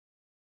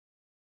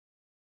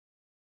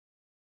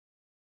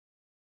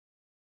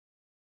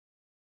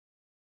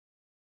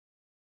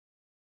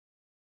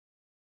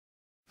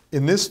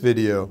In this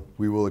video,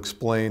 we will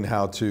explain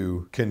how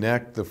to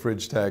connect the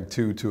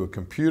Fridge-tag2 to a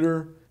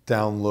computer,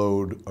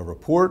 download a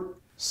report,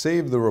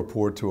 save the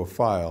report to a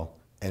file,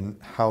 and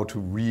how to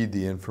read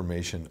the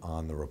information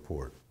on the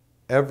report.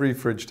 Every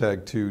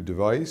Fridge-tag2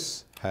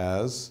 device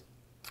has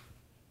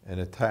an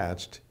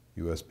attached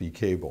USB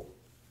cable.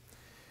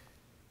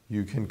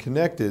 You can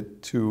connect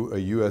it to a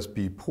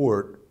USB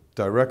port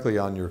directly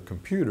on your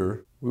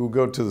computer. We will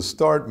go to the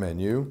Start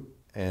menu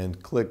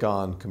and click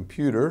on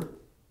Computer.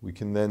 We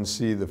can then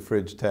see the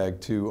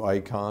Fridge-tag2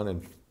 icon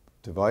and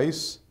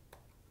device.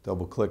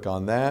 Double click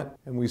on that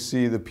and we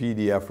see the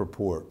PDF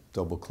report.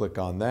 Double click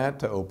on that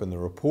to open the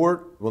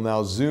report. We'll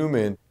now zoom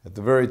in. At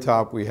the very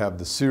top we have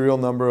the serial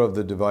number of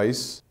the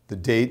device, the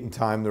date and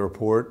time the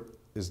report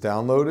is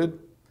downloaded,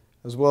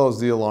 as well as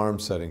the alarm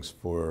settings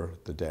for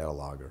the data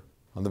logger.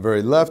 On the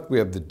very left we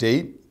have the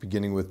date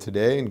beginning with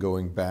today and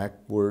going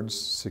backwards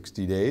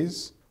 60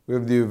 days. We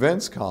have the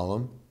events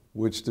column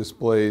which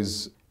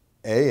displays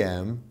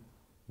AM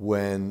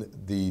when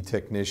the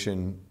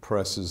technician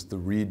presses the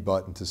read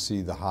button to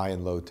see the high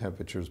and low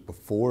temperatures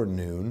before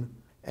noon,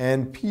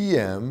 and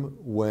PM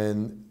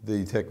when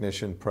the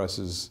technician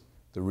presses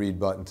the read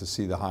button to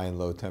see the high and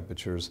low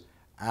temperatures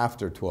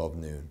after 12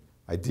 noon.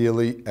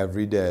 Ideally,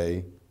 every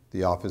day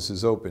the office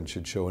is open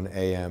should show an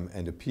AM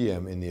and a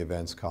PM in the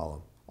events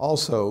column.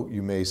 Also,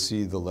 you may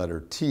see the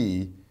letter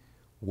T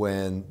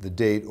when the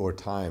date or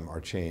time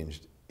are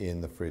changed in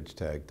the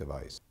Fridge-tag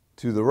device.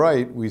 To the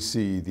right, we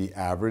see the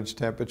average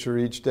temperature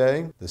each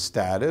day, the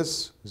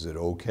status, is it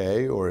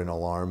okay or in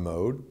alarm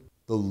mode,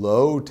 the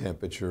low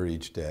temperature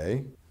each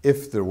day.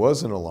 If there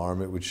was an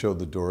alarm, it would show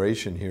the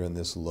duration here in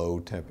this low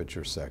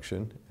temperature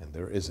section, and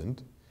there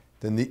isn't.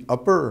 Then the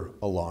upper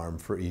alarm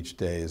for each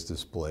day is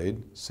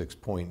displayed,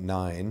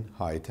 6.9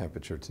 high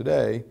temperature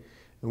today,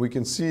 and we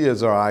can see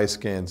as our eye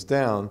scans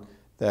down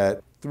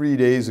that 4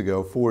 days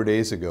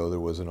ago, there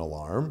was an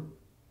alarm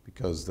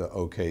because the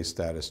OK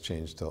status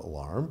changed to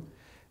alarm.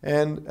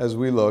 And as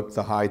we look,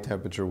 the high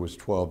temperature was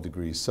 12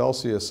 degrees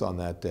Celsius on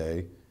that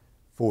day,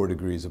 4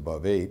 degrees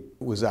above 8. It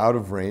was out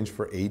of range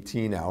for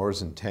 18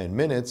 hours and 10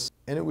 minutes,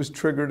 and it was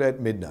triggered at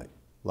midnight.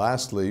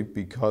 Lastly,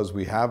 because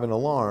we have an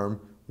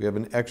alarm, we have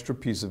an extra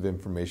piece of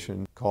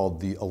information called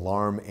the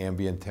alarm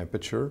ambient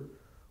temperature,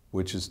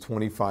 which is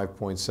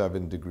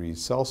 25.7 degrees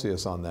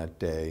Celsius on that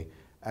day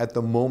at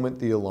the moment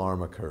the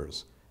alarm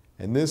occurs.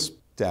 And this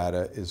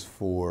data is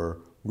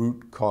for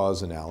root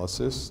cause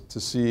analysis to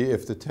see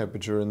if the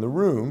temperature in the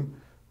room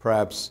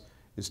perhaps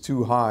is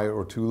too high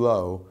or too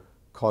low,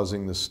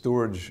 causing the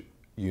storage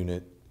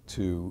unit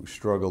to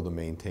struggle to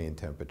maintain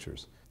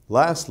temperatures.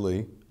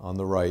 Lastly, on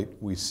the right,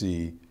 we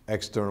see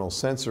external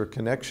sensor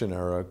connection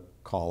error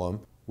column,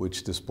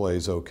 which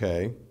displays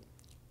OK.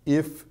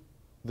 If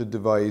the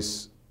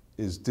device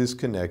is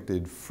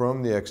disconnected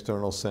from the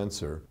external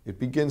sensor, it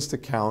begins to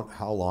count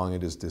how long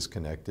it is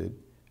disconnected.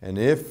 And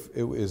if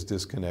it is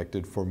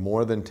disconnected for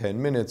more than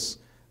 10 minutes,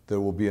 there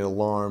will be an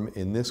alarm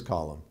in this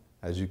column.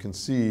 As you can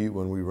see,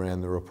 when we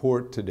ran the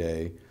report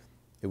today,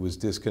 it was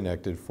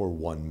disconnected for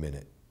 1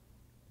 minute.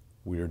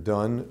 We are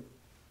done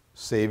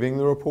saving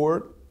the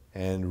report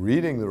and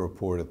reading the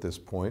report at this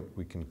point.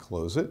 We can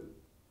close it.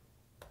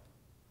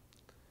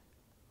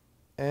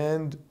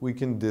 And we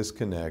can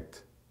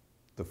disconnect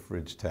the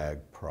Fridge-tag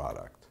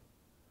product.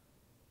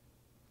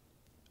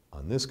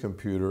 On this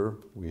computer,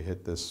 we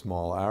hit this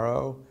small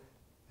arrow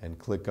and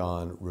click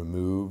on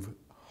Remove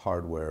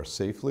Hardware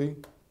Safely.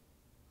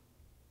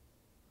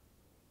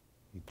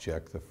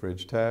 Eject the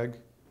Fridge-tag,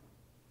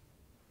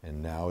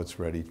 and now it's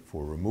ready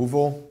for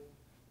removal.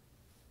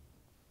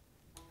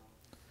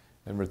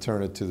 And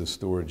return it to the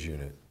storage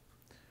unit.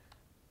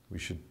 We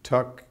should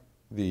tuck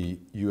the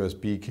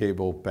USB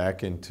cable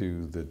back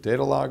into the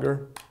data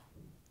logger.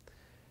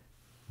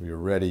 We are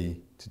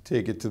ready to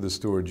take it to the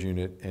storage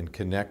unit and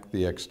connect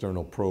the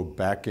external probe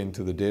back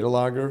into the data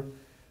logger.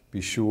 Be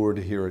sure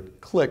to hear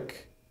it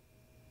click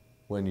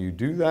when you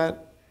do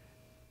that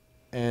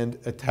and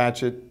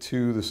attach it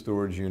to the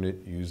storage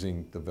unit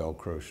using the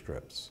Velcro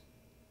strips.